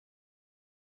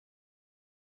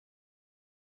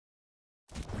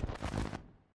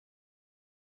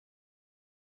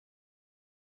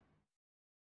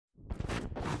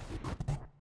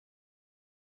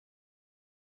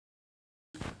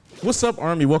What's up,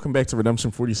 Army? Welcome back to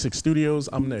Redemption 46 Studios.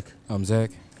 I'm Nick. I'm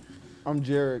Zach. I'm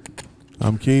Jared.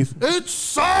 I'm Keith.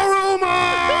 It's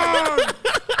Saruman!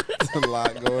 There's a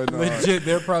lot going on. Legit,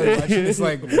 they're probably watching this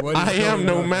like, what is I am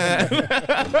no man.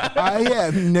 I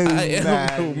am no I am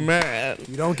no man. man.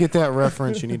 You don't get that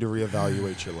reference, you need to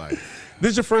reevaluate your life.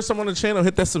 This is your first time on the channel.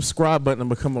 Hit that subscribe button and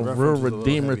become a real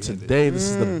redeemer today. This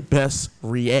is the best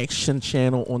reaction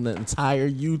channel on the entire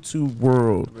YouTube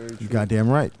world. You goddamn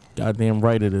right. Goddamn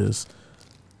right it is.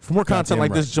 For more content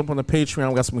like this, right. jump on the Patreon.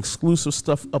 We got some exclusive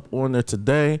stuff up on there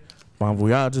today. Bon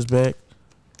Voyage is back.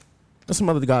 There's some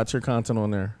other God tier content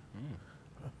on there.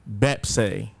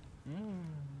 Baepsae.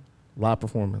 Live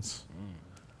performance.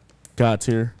 God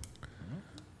tier.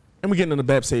 And we're getting into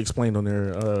Baepsae explained on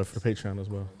there for the Patreon as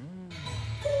well.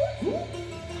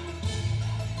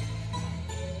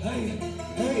 Hey,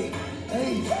 hey,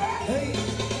 hey, hey.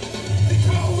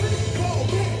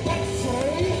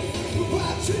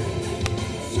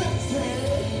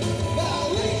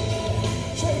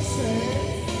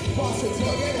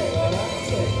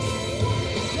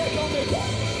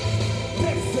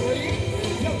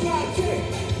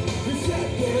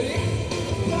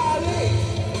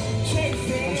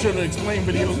 I'm sure the explain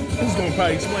video is going to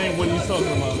probably explain what he's talking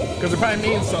about. Because it probably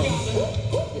means something.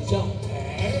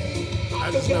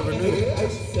 I just never knew.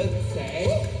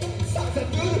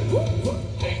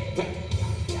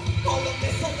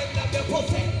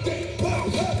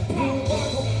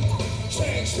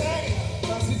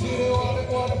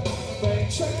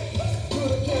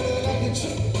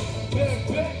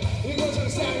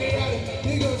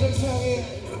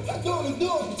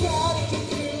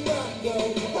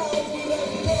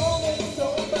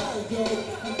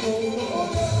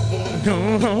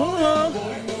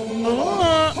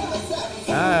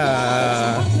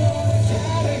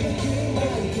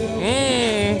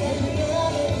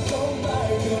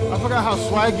 I forgot how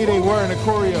swaggy they were in the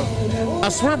choreo. I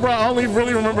swear, bro, I only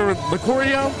really remember the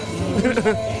choreo.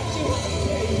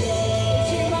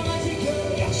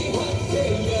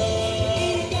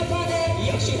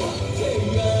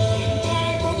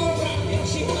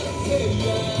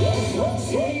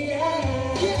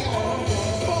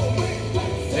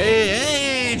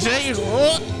 Hey, Jay,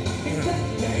 what?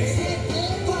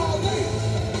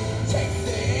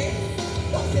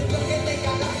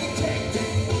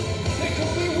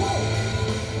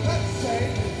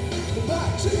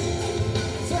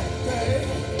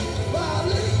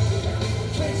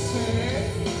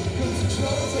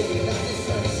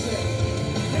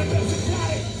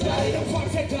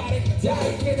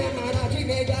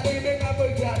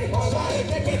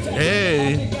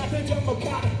 Hey.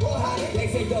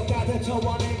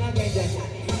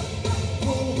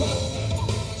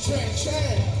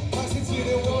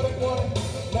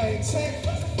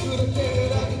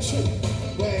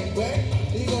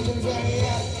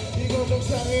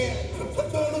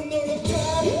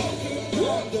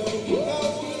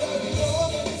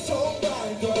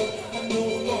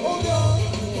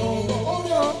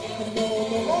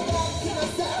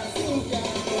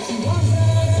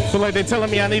 Feel like they're telling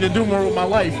me I need to do more with my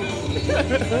life.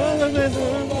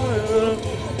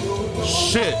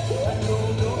 Shit.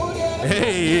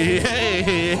 Hey, hey.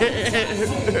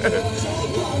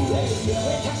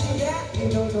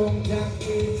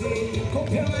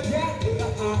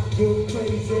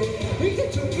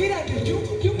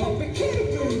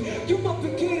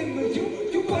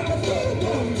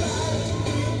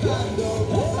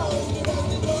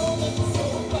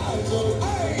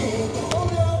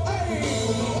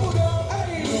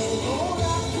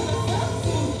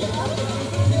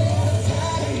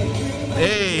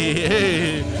 Hey,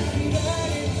 hey.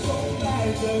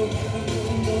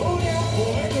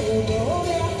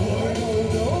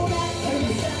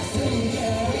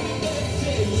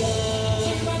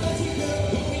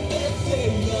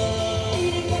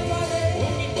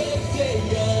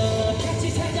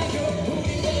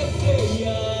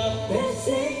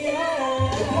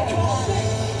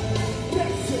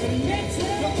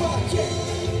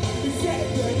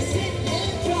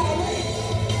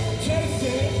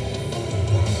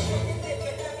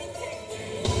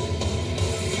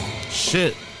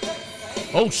 Shit.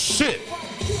 Oh, shit.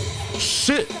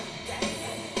 Shit.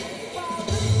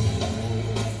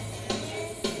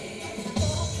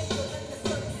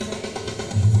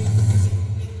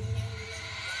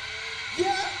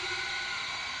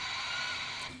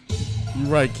 You're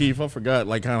right, Keith. I forgot,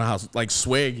 like, kind of how, like,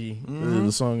 swaggy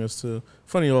the song is, too.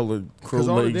 Funny, all the crow Because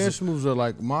all the legs. dance moves are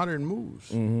like modern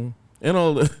moves. And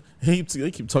all the... They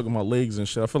keep talking about legs and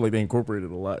shit. I feel like they incorporated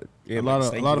a lot. Yeah, a lot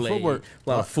of footwork. A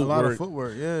lot of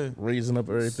footwork. Yeah. Raising up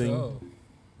everything. So,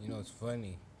 you know, it's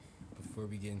funny. before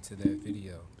we get into that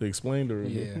video. They explained or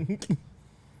Yeah.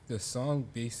 The song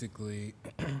basically,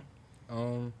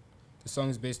 the song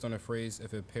is based on a phrase: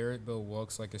 "If a parrot bill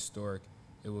walks like a stork,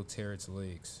 it will tear its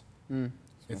legs."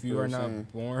 If you are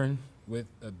not born with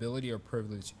ability or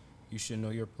privilege, you should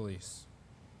know your place.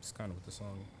 It's kind of what the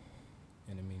song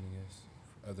and the meaning is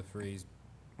of the phrase.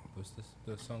 What's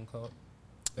the song called?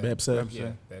 Baepsae.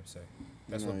 Yeah, Baepsae.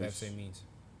 That's what Baepsae means.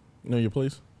 Know your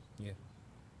place? Yeah.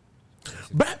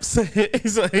 Baepsae.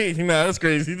 He's like, nah, that's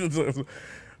crazy.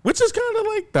 Which is kind of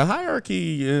like the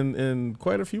hierarchy in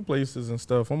quite a few places and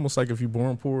stuff. Almost like if you're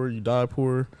born poor, you die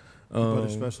poor. But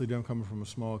especially them coming from a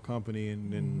small company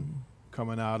and then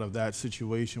coming out of that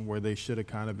situation where they should have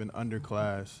kind of been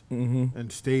underclass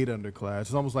and stayed underclass.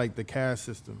 It's almost like the caste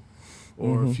system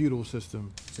or feudal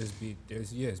system.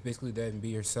 It's basically that, and be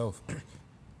yourself.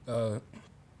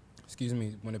 Excuse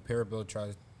me. When a parrot bill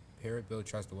tries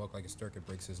to walk like a stork, it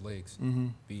breaks his legs.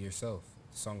 Be yourself.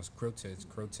 The song is Crow-tits.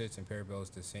 Crow-tits and parrot bill is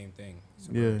the same thing.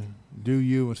 Yeah, do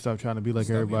you and stop trying to be like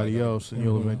Stop being everybody like else, and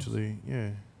you'll eventually,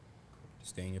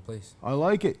 Stay in your place. I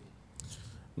like it.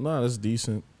 Nah, that's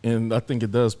decent, and I think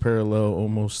it does parallel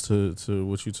almost to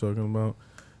what you're talking about.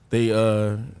 They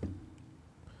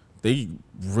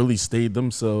really stayed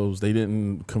themselves. They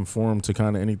didn't conform to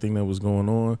kind of anything that was going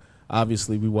on.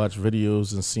 Obviously, we watched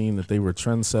videos and seen that they were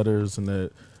trendsetters and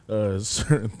that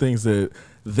certain things that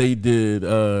they did,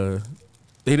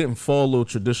 they didn't follow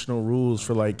traditional rules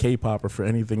for like K-pop or for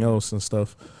anything else and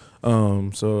stuff.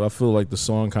 So I feel like the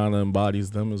song kind of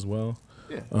embodies them as well.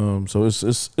 Yeah. So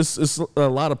it's a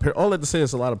lot of all I have to say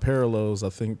is a lot of parallels. I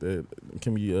think that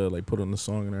can be like put on the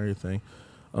song and everything.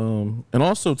 And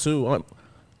also too,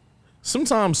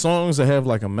 sometimes songs that have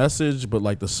like a message, but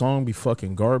like the song be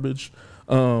fucking garbage.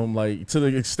 Like to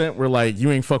the extent where like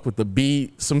you ain't fuck with the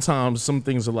beat. Sometimes some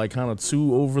things are like kind of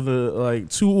too over the like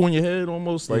too on your head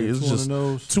almost. Like it's just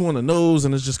too on the nose,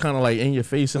 and it's just kind of like in your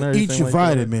face and everything. Eat your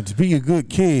vitamins. Be a good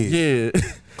kid. Yeah.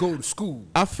 Go to school.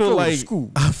 I feel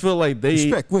like they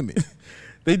respect women.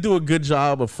 They do a good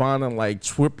job of finding like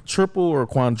triple or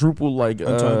quadruple like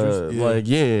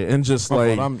and just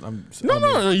like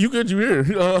no, you good, you here.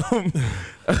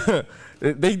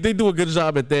 They do a good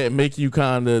job at that, make you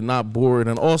kind of not bored,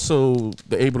 and also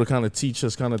they're able to kind of teach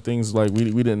us kind of things like we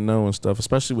didn't know and stuff,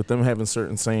 especially with them having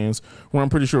certain sayings where I'm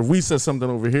pretty sure if we said something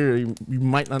over here, you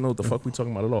might not know what the fuck we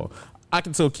talking about at all. I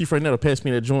can tell Keith right now to pass me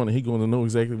that joint and he going to know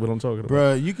exactly what I'm talking about.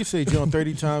 Bruh, you can say joint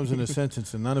 30 times in a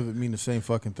sentence and none of it mean the same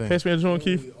fucking thing. Pass me that joint,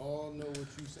 Keith. We all know what you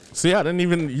saying. See, I didn't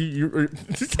even.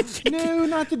 No,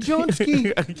 not the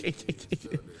Johnski.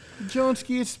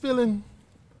 Johnski is spilling.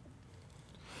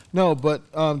 No,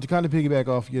 but to kind of piggyback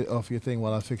off your thing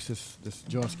while I fix this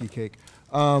Johnski cake,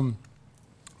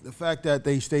 the fact that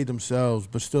they stayed themselves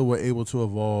but still were able to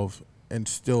evolve and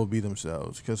still be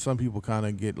themselves, because some people kind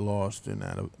of get lost in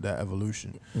that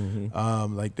evolution.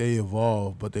 Like they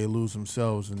evolve, but they lose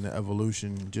themselves in the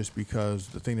evolution just because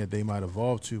the thing that they might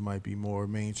evolve to might be more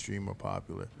mainstream or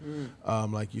popular.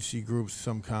 Like you see groups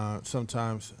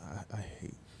sometimes I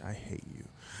hate you.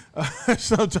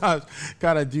 Sometimes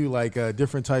kind of do like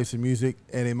different types of music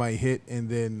and it might hit, and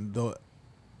then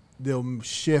they'll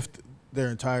shift their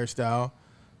entire style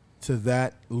to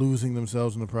that, losing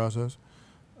themselves in the process.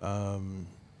 You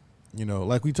know,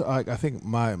 like I think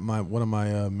my one of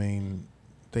my main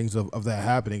things of that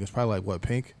happening is probably like what,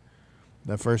 Pink,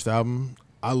 that first album.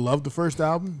 I loved the first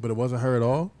album, but it wasn't her at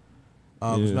all.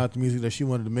 It's not the music that she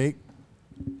wanted to make.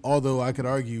 Although I could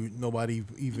argue nobody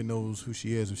even knows who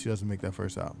she is if she doesn't make that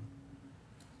first album.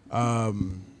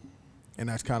 And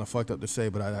that's kind of fucked up to say,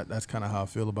 but that's kind of how I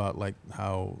feel about like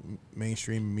how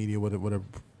mainstream media would have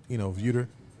viewed her.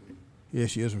 Yeah,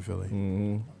 she is from Philly.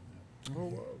 Oh,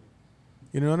 wow.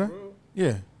 You didn't know that?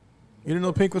 Yeah. You didn't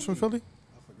know Pink was from Philly?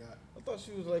 I forgot. I thought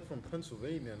she was like from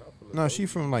Pennsylvania. And No,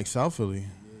 she's from like South Philly.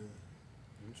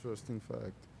 Yeah. Interesting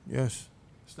fact. Yes.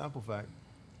 Sample fact.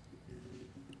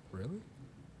 Really?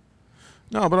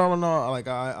 No, but all in all, like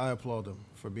I applaud them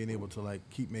for being able to like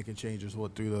keep making changes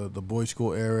through the boys'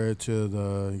 school era to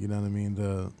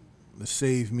the the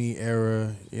Save Me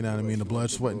era, you know what I mean, the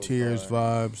Blood, Sweat, and Tears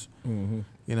vibes, you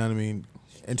know what I mean,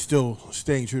 and still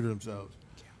staying true to themselves.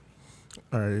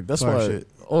 All right, that's Fire why. shit.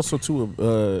 Also, too,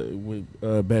 with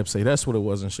Baepsae, that's what it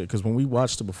was and shit. Because when we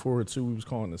watched it before, too, we was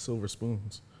calling it Silver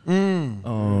Spoons.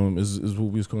 Is what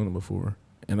we was calling it before.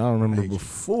 And I remember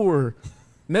before.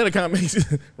 Now that kind of makes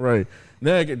right.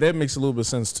 That makes a little bit of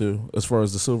sense too, as far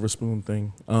as the silver spoon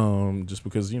thing. Just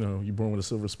because you're born with a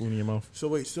silver spoon in your mouth. So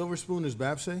wait, Silver Spoon is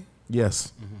Baepsae?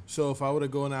 Yes. So if I were to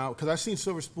go now, because I seen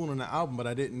Silver Spoon on the album, but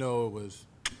I didn't know it was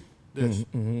this.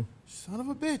 Son of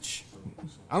a bitch.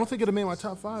 I don't think it'd have made my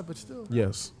top 5, but still.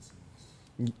 Yes.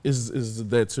 Is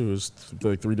that too? Is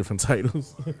like 3 different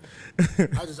titles.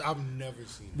 I've never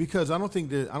seen it. Because I don't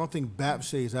think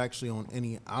Baepsae is actually on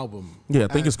any album. Yeah, I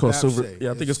think it's called Silver. Baepsae.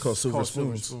 Yeah, I think it's called Silver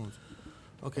Spoons.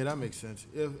 Okay, that makes sense.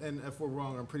 If we're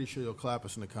wrong, I'm pretty sure you'll clap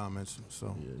us in the comments.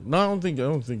 So Yeah. No, I don't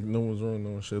think no one's wrong.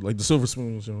 No shit. Like the Silver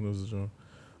Spoons, knows the genre.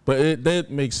 But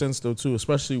that makes sense though too,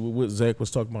 especially with what Zach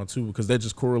was talking about too, because that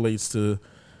just correlates to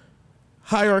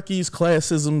hierarchies,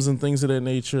 classisms, and things of that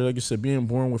nature. Like you said, being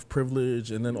born with privilege,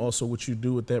 and then also what you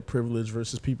do with that privilege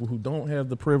versus people who don't have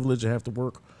the privilege and have to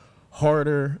work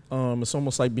harder. It's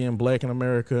almost like being black in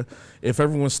America. If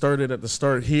everyone started at the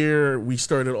start here, we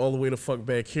started all the way to fuck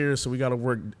back here, so we got to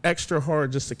work extra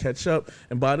hard just to catch up.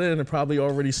 And by then, it probably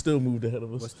already still moved ahead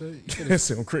of us. What's the? That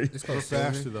sounds crazy. It's called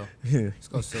faster Silver. though. Yeah, It's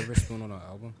called Silver Spoon on the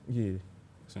album. yeah.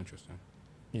 It's interesting.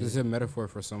 Yeah. This is a metaphor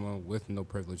for someone with no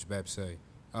privilege. Baepsae,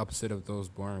 opposite of those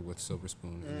born with silver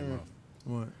spoon in their mouth.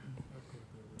 What?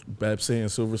 Baepsae and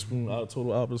Silver Spoon,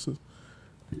 total opposites.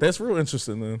 That's real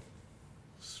interesting, man.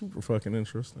 Super fucking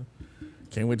interesting.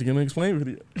 Can't wait to get an explain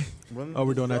video. Oh,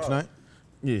 we're doing that tonight?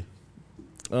 Yeah.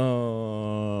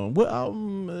 What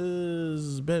album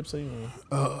is Baepsae on?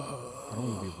 I don't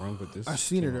want to be wrong with this. I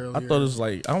seen it came out- earlier. I thought it was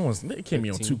like it can't be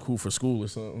on 15. Too Cool for School or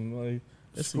something like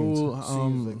that. School,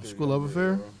 School Love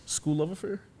Affair. School Love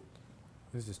Affair.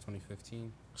 This is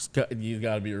 2015. You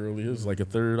gotta be early. It's like a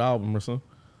 3rd album or something.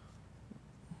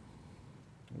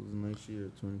 It was next year,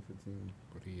 2015.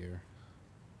 What a year.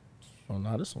 Oh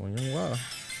no, this one Young Wild.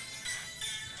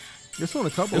 It's on a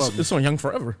couple of them. It's on Young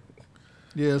Forever.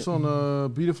 Yeah, it's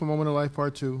on Beautiful Moment of Life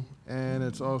Part 2. And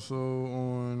it's also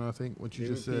on, I think, what you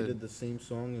just said. the same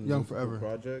song in Young multiple Forever.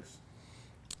 projects.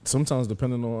 Sometimes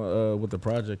depending on what the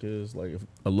project is, like if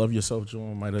a Love Yourself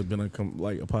joint might have been a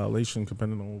compilation,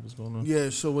 depending on what was going on. Yeah,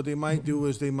 so what they might do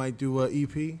is they might do an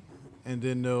EP, and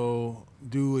then they'll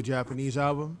do a Japanese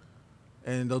album,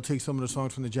 and they'll take some of the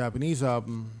songs from the Japanese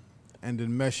album and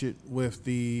then mesh it with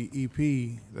the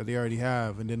EP that they already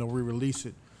have, and then they'll re-release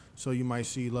it. So you might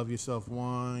see Love Yourself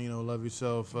 1, Love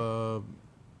Yourself, and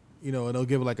they'll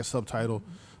give it like a subtitle,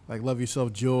 like Love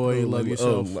Yourself Joy, Love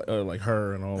Yourself like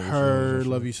Her and all. Her,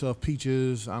 Love Yourself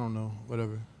Peaches, I don't know,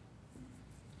 whatever.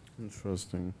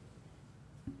 Interesting.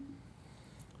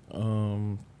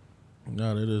 No,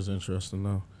 that is interesting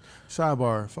though.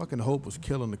 Sidebar, fucking Hope was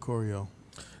killing the choreo.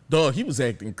 Dog, he was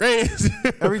acting crazy.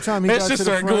 Every time he that got shit to the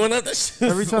started front, going up. That shit.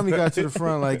 every time he got to the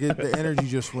front, like the energy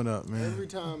just went up, man. Every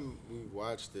time we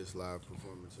watch this live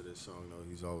performance of this song, though,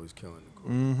 he's always killing the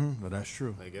chorus. Mm-hmm. No, that's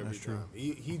true. Like every That's true.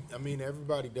 time, I mean,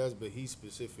 everybody does, but he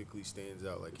specifically stands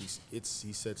out. Like he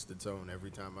sets the tone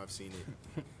every time I've seen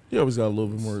it. He always got a little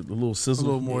bit more, a little A sizzle.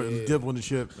 little more Yeah. dip on the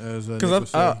chip, as Nick Because would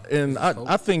say.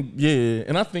 I think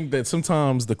I think that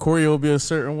sometimes the choreo will be a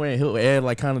certain way. He'll add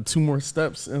like kind of 2 more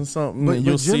steps and something, and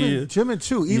you'll see it. Jimin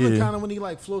too. Even Yeah. kind of when he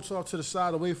like floats off to the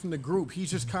side away from the group, he's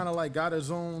just kind of like got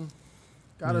his own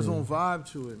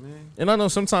vibe to it, man. And I know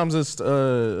sometimes it's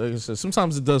like I said,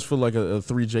 sometimes it does feel like a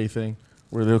 3J thing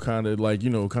where they'll kind of like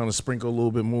kind of sprinkle a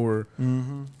little bit more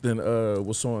than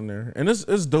what's on there, and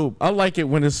it's dope. I like it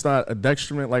when it's not a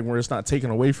detriment, like where it's not taken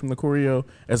away from the choreo,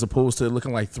 as opposed to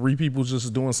looking like 3 people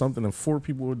just doing something and 4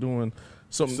 people are doing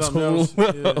something Something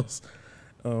totally else,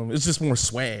 else. It's just more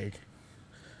swag.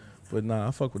 But nah,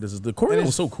 I fuck with this. The choreo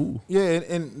was so cool. Yeah,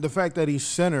 and the fact that he's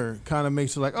center kind of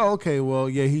makes it like, oh, okay, well,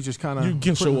 yeah, he just kind of You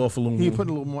can show off a little He more. put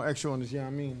a little more extra on his, I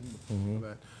mean.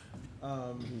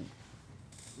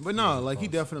 But no, like he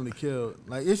definitely killed.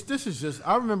 Like this is just.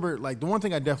 I remember like the one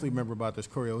thing I definitely remember about this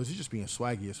choreo is it just being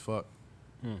swaggy as fuck.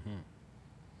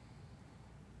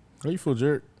 How you feel,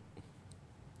 Jared?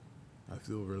 I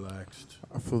feel relaxed.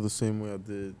 I feel the same way I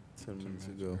did 10 minutes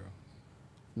ago.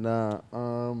 Nah,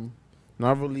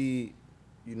 not really,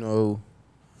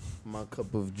 my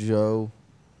cup of joe,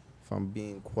 if I'm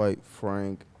being quite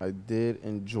frank. I did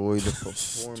enjoy the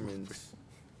performance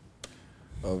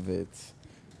of it.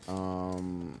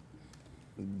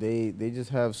 They just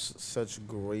have such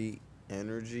great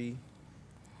energy,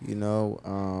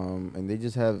 and they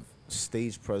just have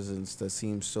stage presence that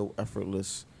seems so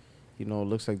effortless. It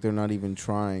looks like they're not even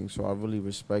trying, so I really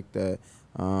respect that.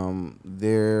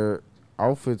 Their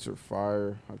outfits are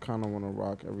fire. I kind of want to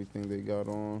rock everything they got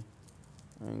on.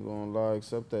 I ain't gonna lie,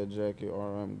 except that jacket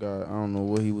RM got. I don't know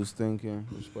what he was thinking,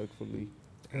 respectfully.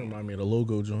 It remind me of the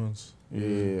logo joints.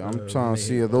 Yeah, I'm trying to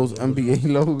see are those NBA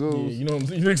logos. Yeah, you know what I'm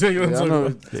saying? You know exactly what I'm Yeah, I talking know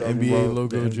about. what you're talking about.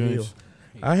 logo The joints.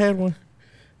 I had one.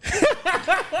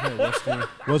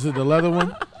 Was it the leather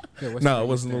one? No, it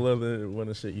wasn't the leather. It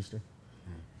wasn't shit Eastern.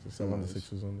 So some of the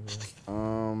 6 on the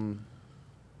wall.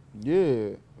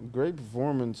 Yeah, great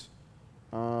performance.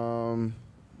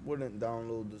 wouldn't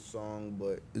download the song,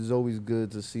 but it's always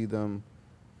good to see them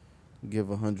give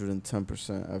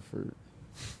 110% effort.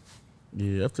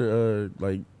 Yeah, after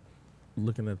like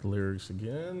looking at the lyrics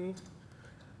again.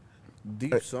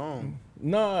 Deep song.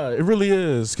 Nah, it really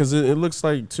is, because it looks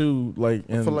like too like.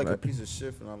 I feel like a piece of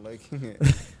shit and I'm liking it.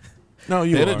 No,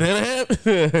 you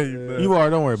are. You are.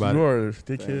 Don't worry about You it. are,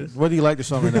 dickhead. Whether you like the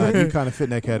song or not, you kind of fit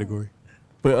in that category.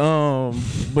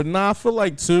 But nah, I feel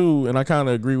like too, and I kind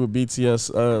of agree with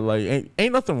BTS. Like,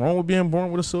 ain't nothing wrong with being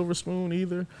born with a silver spoon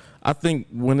either. I think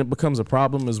when it becomes a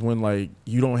problem is when like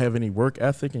you don't have any work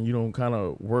ethic and you don't kind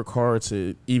of work hard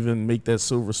to even make that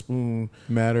silver spoon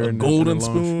Matter a golden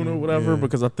spoon or whatever.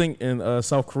 Because I think in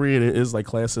South Korea there is like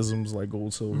classisms like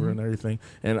gold, silver, and everything,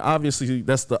 and obviously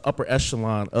that's the upper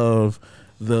echelon of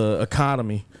the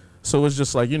economy. So it's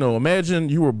just like, you know, imagine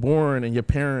you were born and your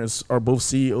parents are both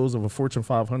CEOs of a Fortune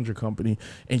 500 company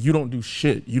and you don't do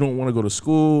shit. You don't want to go to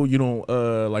school. You don't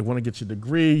like want to get your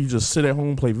degree. You just sit at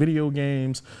home, play video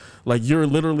games. Like, you're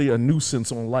literally a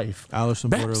nuisance on life. Alice in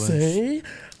Borderlands. Baepsae,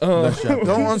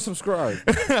 Don't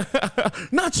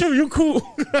unsubscribe. not you. You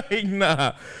cool. Like,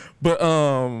 nah. But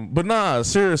nah,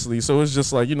 seriously. So it's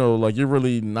just like, you know, like you're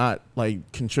really not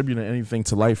like contributing anything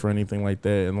to life or anything like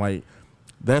that. And like,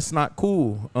 that's not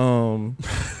cool. Don't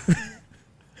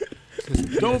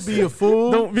be a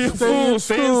fool. Don't be a fool.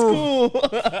 Stay in school.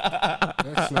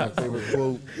 That's my favorite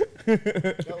quote. That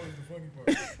was the funny part.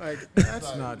 Like,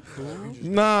 that's not cool.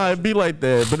 Nah, it'd be like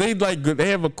that. But they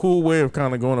have a cool way of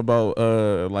kind of going about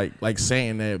like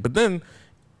saying that. But then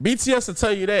BTS will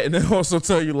tell you that, and then also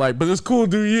tell you like, but it's cool,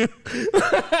 do you?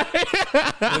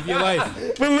 Live your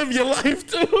life. But live your life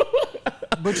too.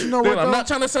 But you know what? I'm not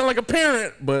trying to sound like a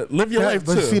parent, but live your life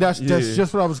but too. see, that's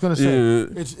just what I was gonna say. Yeah.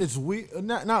 It's weird,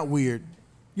 not weird.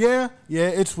 Yeah,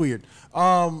 it's weird.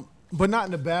 But not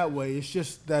in a bad way. It's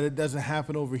just that it doesn't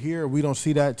happen over here. We don't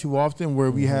see that too often,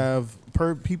 where we have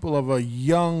people of a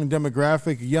young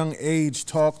demographic, young age,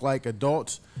 talk like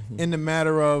adults in the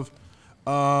matter of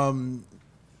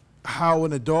how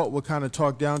an adult would kind of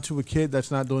talk down to a kid that's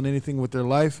not doing anything with their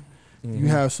life. You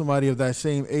have somebody of that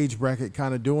same age bracket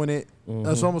kind of doing it.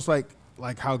 It's almost like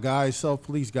how guys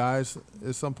self-police guys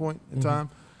at some point in time.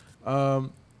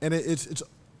 And it's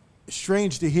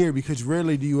strange to hear, because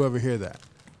rarely do you ever hear that.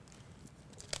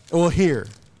 Or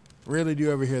rarely do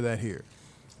you ever hear that here.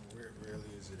 Rarely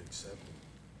is it accepted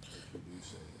if you do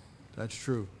say it. That's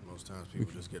true. Most times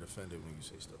people just get offended when you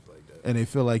say stuff like that. And they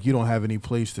feel like you don't have any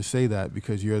place to say that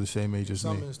because you're the same age In as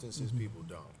me. some instances, people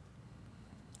don't.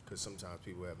 Because sometimes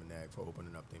people have a knack for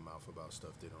opening up their mouth about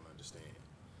stuff they don't understand.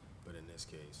 But in this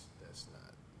case, that's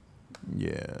not.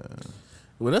 Yeah.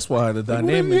 Well, that's why the What have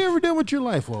dynamic. you ever done with your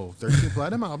life? Well, 13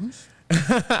 platinum albums,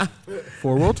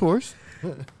 4 world tours.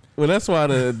 Well, that's why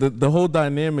the whole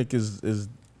dynamic is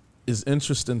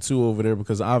interesting too over there,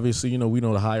 because obviously, you know, we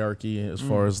know the hierarchy as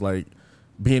far as like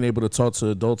being able to talk to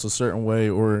adults a certain way,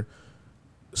 or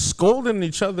scolding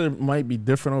each other might be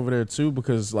different over there too,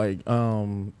 because like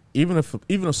even if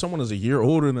someone is a year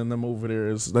older than them over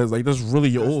there, that's really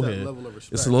your old head. Level of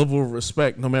respect. It's a level of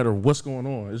respect no matter what's going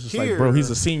on. It's just like, bro, he's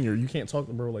a senior. You can't talk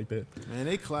to bro like that. Man,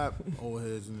 they clap old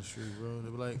heads in the street, bro. They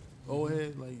be like, old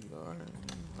head, like, all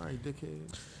right,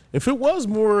 dickhead. If it was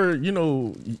more, you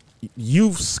know,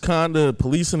 youths kind of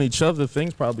policing each other,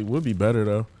 things probably would be better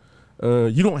though.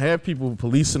 You don't have people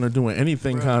policing or doing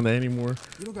anything kind of anymore.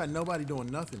 You don't got nobody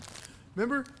doing nothing.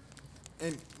 Remember,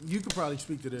 and you could probably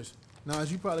speak to this.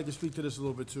 Nas, you probably could speak to this a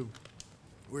little bit too.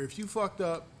 Where if you fucked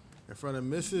up in front of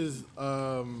Mrs.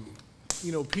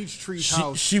 Peachtree's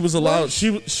house, She was allowed.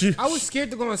 She. I was scared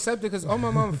to go on SEPTA because all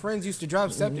my mom friends used to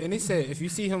drive SEPTA, and they said if you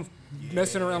see him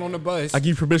messing around on the bus, I give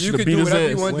you permission you to could beat do his whatever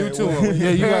ass. you want to do to him. yeah,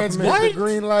 you got Hands, permission what? to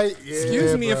green light.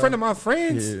 Excuse me, in front of my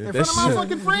friends. Yeah, In front of my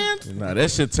fucking friends. Nah, that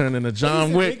shit turned into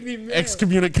John That Wick, used to make me mad.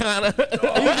 excommunicata.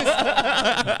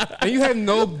 And you had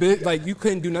no bit, like you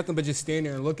couldn't do nothing but just stand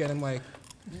there and look at him like.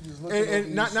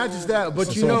 And not just that,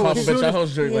 but you Someone know, pop up at your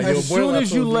house, Jerry, like, yo, as boy, soon I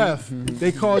as you told left,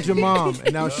 they called your mom,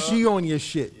 and now she on your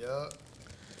shit. Yup.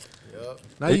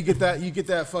 Now you get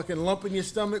that fucking lump in your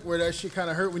stomach where that shit kind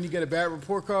of hurt when you get a bad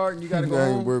report card and you gotta go That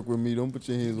ain't home. work with me. Don't put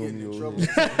your hands on me. In Over trouble.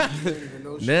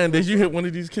 here. Man, did you hit one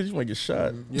of these kids? You might get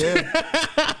shot.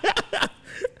 Yeah.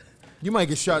 You might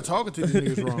get shot talking to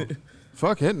these niggas wrong.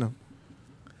 Fuck hitting them.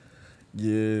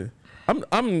 Yeah,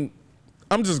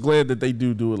 I'm just glad that they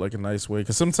do it like a nice way,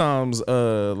 because sometimes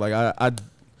like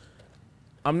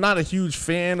I'm not a huge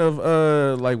fan of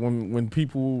like when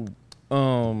people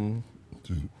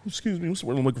excuse me, what's the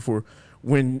word I'm looking for,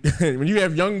 when when you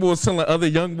have young boys telling other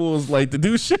young boys like to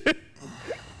do shit.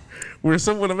 Where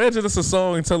someone, imagine it's a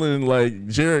song telling like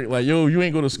Jared, like, yo, you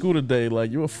ain't go to school today.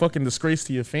 Like, you're a fucking disgrace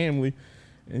to your family.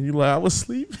 And you like, I was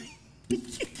sleeping.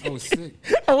 I was sick.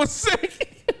 I was sick.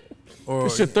 Or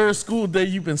It's your third school day.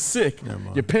 You've been sick.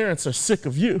 mind. Your parents are sick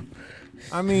of you.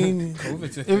 I mean,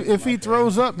 if he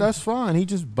throws up, that's fine. He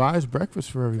just buys breakfast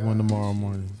for everyone tomorrow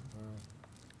morning.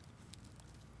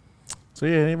 So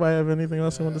yeah, anybody have anything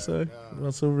else they want to say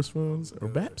about Silver Spoons or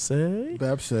Baepsae?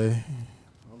 Baepsae.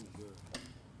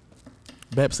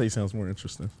 Baepsae sounds more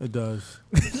interesting. It does.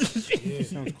 Yeah,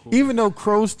 sounds cool. Even though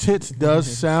Crow-tits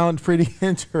does sound pretty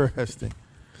interesting.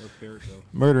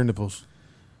 Murder nipples.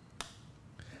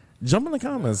 Jump in the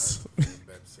comments.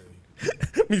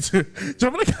 Me too.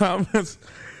 Jump in the comments.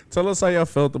 Tell us how y'all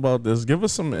felt about this. Give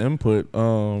us some input.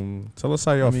 Tell us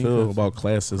how y'all feel about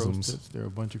classisms. There are a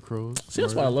bunch of crows. See,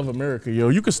 that's why I love America, yo.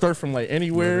 You can start from like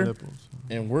anywhere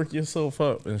and work yourself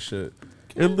up and shit.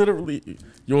 It literally,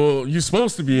 you're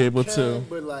supposed to be able to.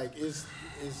 But like, it's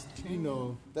you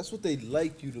know, that's what they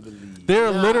like you to believe. There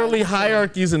are literally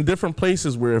hierarchies in different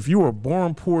places where if you were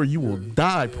born poor, you will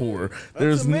die poor.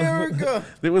 There's America.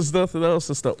 There was nothing else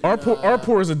and stuff. Our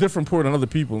poor is a different poor than other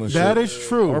people and shit. That is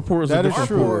true. Our poor is That a is different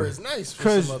true. poor. It's nice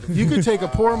Because you could take a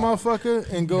poor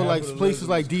motherfucker and go like places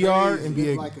like DR and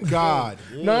be a god.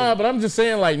 Nah, but I'm just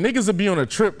saying, like, niggas would be on a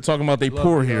trip talking about they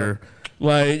poor here.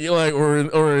 Like,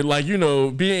 or like, you know,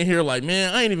 being here like,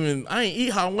 man, I ain't eat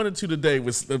how I wanted to today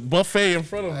with the buffet in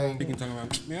front of them. Talking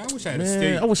about, man, I wish I had a Man,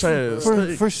 steak. I wish I had a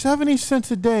steak. For 70 cents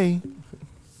a day,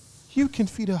 you can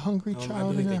feed a hungry I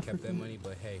child believe in they Africa. kept that money,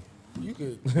 but hey. You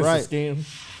could. It's a Right. scam.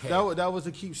 That was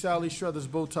to keep Sally Struthers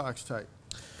Botox tight.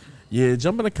 Yeah,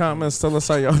 jump in the comments. Tell us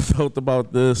how y'all felt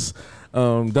about this.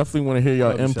 Definitely want to hear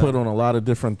y'all input on a lot of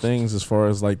different things as far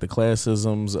as like the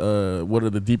classisms. What are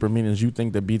the deeper meanings you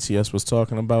think that BTS was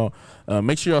talking about?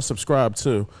 Make sure y'all subscribe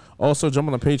too. Also, jump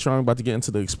on the Patreon. We're about to get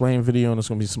into the explain video, and there's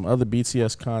gonna be some other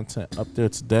BTS content up there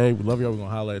today. We love y'all. We're gonna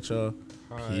holler at y'all.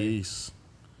 Peace.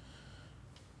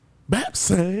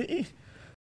 Baepsae.